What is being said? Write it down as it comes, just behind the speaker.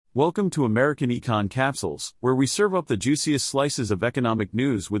Welcome to American Econ Capsules, where we serve up the juiciest slices of economic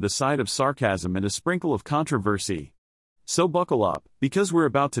news with a side of sarcasm and a sprinkle of controversy. So buckle up, because we're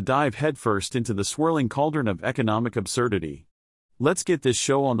about to dive headfirst into the swirling cauldron of economic absurdity. Let's get this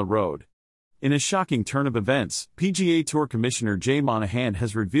show on the road. In a shocking turn of events, PGA Tour Commissioner Monahan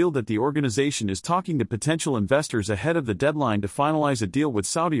has revealed that the organization is talking to potential investors ahead of the deadline to finalize a deal with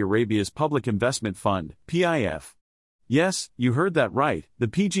Saudi Arabia's Public Investment Fund, PIF. Yes, you heard that right, the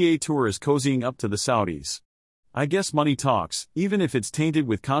PGA Tour is cozying up to the Saudis. I guess money talks, even if it's tainted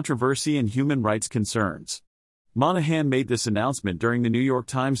with controversy and human rights concerns. Monahan made this announcement during the New York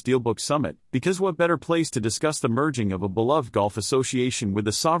Times DealBook Summit, because what better place to discuss the merging of a beloved golf association with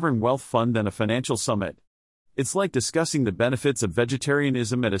a sovereign wealth fund than a financial summit? It's like discussing the benefits of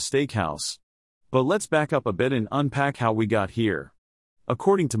vegetarianism at a steakhouse. But let's back up a bit and unpack how we got here.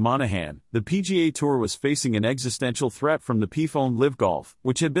 According to Monahan, the PGA Tour was facing an existential threat from the PIF-owned LIV Golf,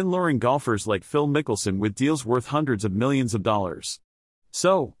 which had been luring golfers like Phil Mickelson with deals worth hundreds of millions of dollars.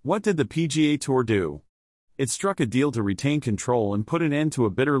 So, what did the PGA Tour do? It struck a deal to retain control and put an end to a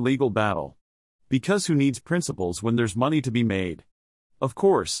bitter legal battle. Because who needs principles when there's money to be made? Of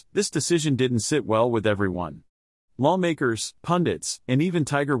course, this decision didn't sit well with everyone. Lawmakers, pundits, and even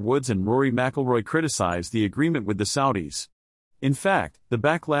Tiger Woods and Rory McIlroy criticized the agreement with the Saudis. In fact, the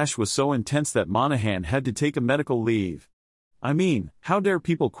backlash was so intense that Monahan had to take a medical leave. I mean, how dare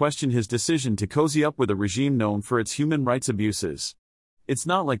people question his decision to cozy up with a regime known for its human rights abuses? It's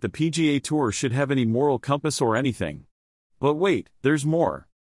not like the PGA Tour should have any moral compass or anything. But wait, there's more.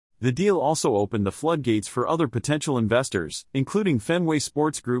 The deal also opened the floodgates for other potential investors, including Fenway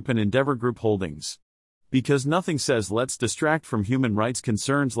Sports Group and Endeavor Group Holdings. Because nothing says let's distract from human rights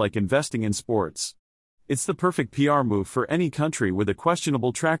concerns like investing in sports. It's the perfect PR move for any country with a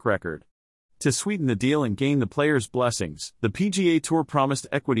questionable track record. To sweeten the deal and gain the players' blessings, the PGA Tour promised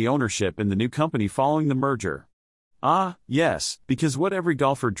equity ownership in the new company following the merger. Ah, yes, because what every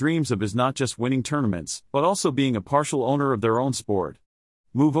golfer dreams of is not just winning tournaments, but also being a partial owner of their own sport.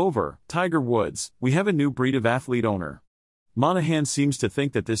 Move over, Tiger Woods, we have a new breed of athlete owner. Monahan seems to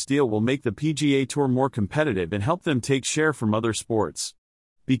think that this deal will make the PGA Tour more competitive and help them take share from other sports.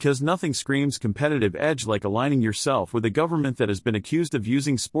 Because nothing screams competitive edge like aligning yourself with a government that has been accused of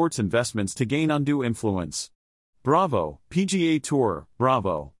using sports investments to gain undue influence. Bravo, PGA Tour,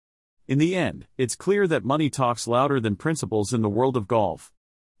 bravo. In the end, it's clear that money talks louder than principles in the world of golf.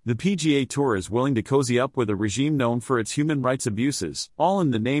 The PGA Tour is willing to cozy up with a regime known for its human rights abuses, all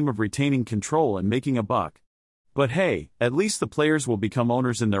in the name of retaining control and making a buck. But hey, at least the players will become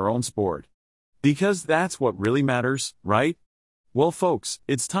owners in their own sport. Because that's what really matters, right? Well folks,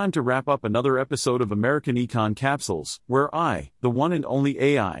 it's time to wrap up another episode of American Econ Capsules, where I, the one and only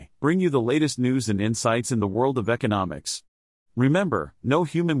AI, bring you the latest news and insights in the world of economics. Remember, no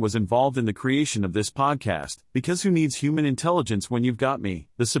human was involved in the creation of this podcast, because who needs human intelligence when you've got me,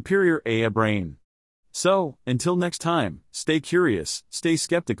 the superior AI brain? So, until next time, stay curious, stay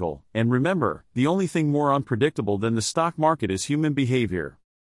skeptical, and remember, the only thing more unpredictable than the stock market is human behavior.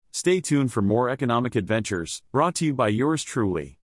 Stay tuned for more economic adventures, brought to you by yours truly.